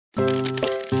Hey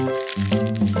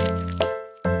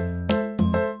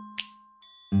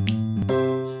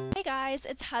guys,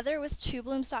 it's Heather with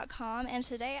TwoBlooms.com, and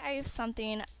today I have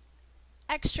something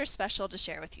extra special to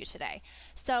share with you today.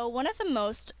 So one of the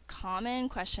most common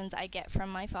questions I get from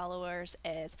my followers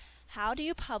is, how do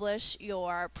you publish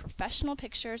your professional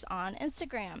pictures on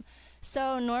Instagram?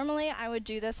 So normally I would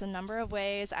do this a number of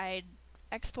ways. I'd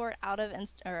export out of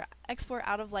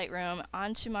Lightroom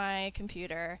onto my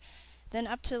computer, then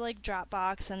up to like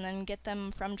Dropbox, and then get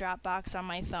them from Dropbox on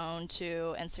my phone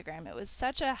to Instagram. It was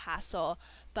such a hassle,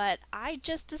 but I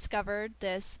just discovered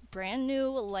this brand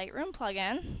new Lightroom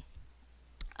plugin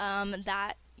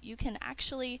that you can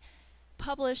actually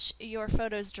publish your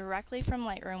photos directly from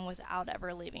Lightroom without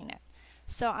ever leaving it.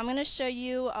 So I'm going to show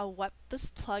you what this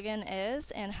plugin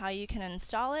is and how you can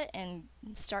install it and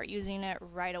start using it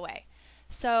right away.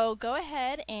 So go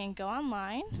ahead and go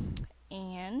online,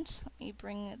 and let me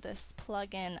bring this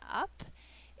plugin up.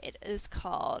 It is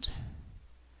called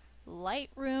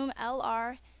Lightroom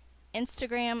LR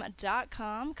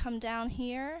Instagram.com. Come down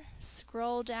here,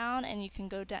 scroll down, and you can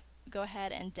go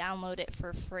ahead and download it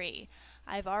for free.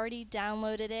 I've already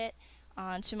downloaded it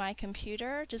onto my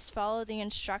computer. Just follow the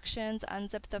instructions,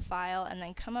 unzip the file, and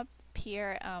then come up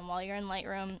here while you're in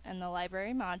Lightroom in the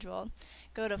library module.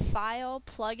 Go to File,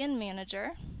 Plugin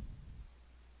Manager.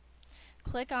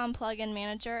 Click on Plugin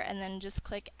Manager and then just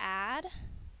click Add.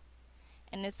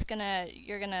 And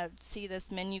you're gonna see this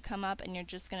menu come up, and you're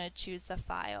just gonna choose the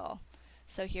file.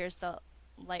 So here's the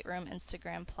Lightroom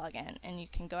Instagram plugin, and you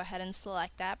can go ahead and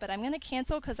select that, but I'm going to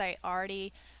cancel because I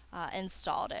already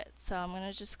installed it. So I'm going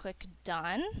to just click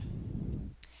Done.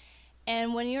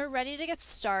 And when you're ready to get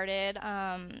started,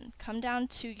 come down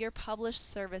to your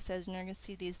published services, and you're going to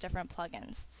see these different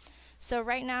plugins. So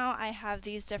right now I have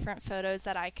these different photos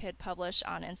that I could publish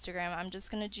on Instagram. I'm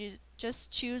just going to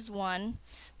choose one.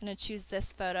 I'm going to choose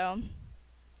this photo.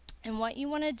 And what you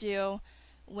want to do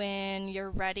when you're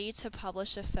ready to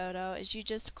publish a photo is you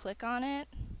just click on it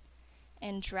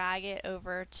and drag it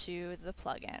over to the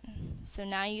plugin. So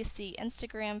now you see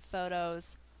Instagram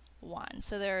Photos 1.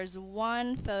 So there's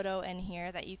one photo in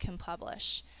here that you can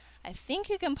publish. I think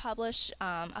you can publish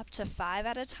up to 5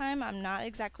 at a time. I'm not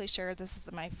exactly sure. This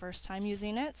is my first time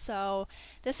using it, so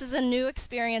this is a new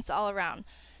experience all around.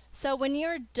 So when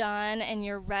you're done and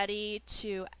you're ready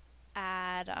to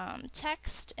add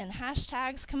text and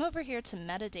hashtags, come over here to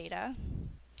metadata,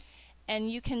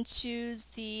 and you can choose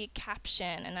the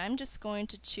caption, and I'm just going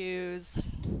to choose,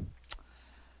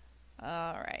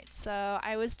 alright, so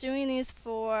I was doing these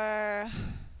for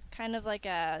kind of like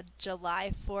a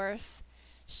July 4th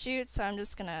shoot, so I'm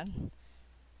just gonna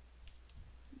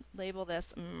label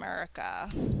this America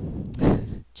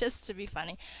just to be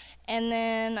funny. And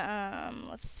then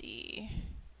let's see,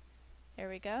 there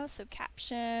we go, so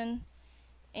caption,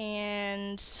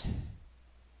 and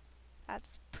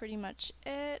that's pretty much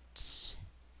it.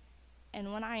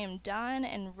 And when I am done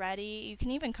and ready, you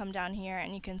can even come down here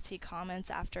and you can see comments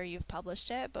after you've published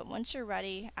it, but once you're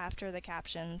ready after the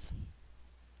captions,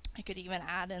 I could even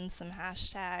add in some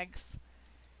hashtags.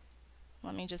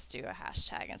 Let me just do a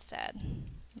hashtag instead,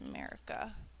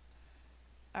 America.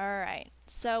 Alright,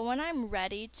 so when I'm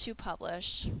ready to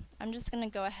publish, I'm just going to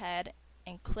go ahead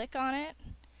and click on it.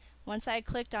 Once I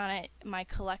clicked on it, my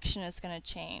collection is going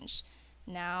to change.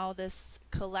 Now this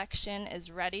collection is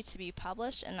ready to be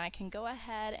published, and I can go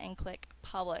ahead and click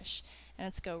Publish, and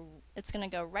it's going to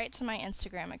go right to my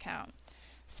Instagram account.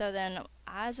 So then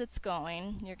as it's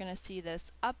going, you're going to see this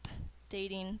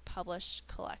updating published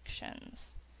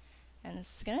collections. And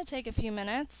this is going to take a few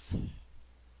minutes.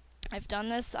 I've done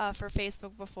this for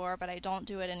Facebook before, but I don't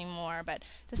do it anymore. But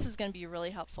this is going to be really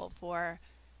helpful for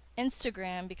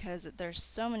Instagram because there's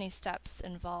so many steps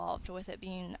involved with it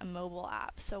being a mobile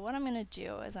app. So what I'm going to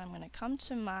do is I'm going to come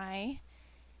to my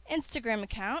Instagram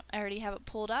account. I already have it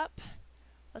pulled up.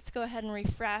 Let's go ahead and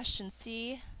refresh and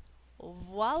see.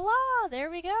 Voila! There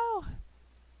we go.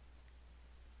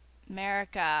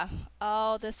 America.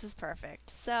 Oh, this is perfect.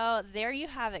 So there you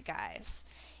have it, guys.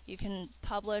 You can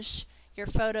publish your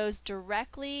photos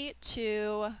directly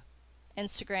to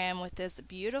Instagram with this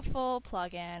beautiful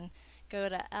plugin. Go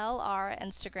to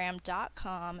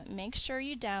lrinstagram.com. Make sure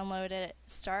you download it.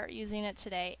 Start using it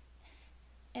today.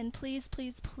 And please,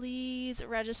 please, please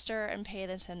register and pay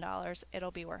the $10.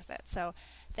 It'll be worth it. So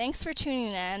thanks for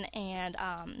tuning in, and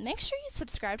make sure you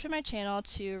subscribe to my channel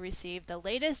to receive the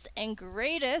latest and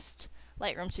greatest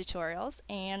Lightroom tutorials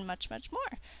and much, much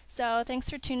more. So thanks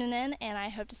for tuning in, and I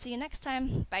hope to see you next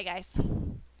time. Bye, guys.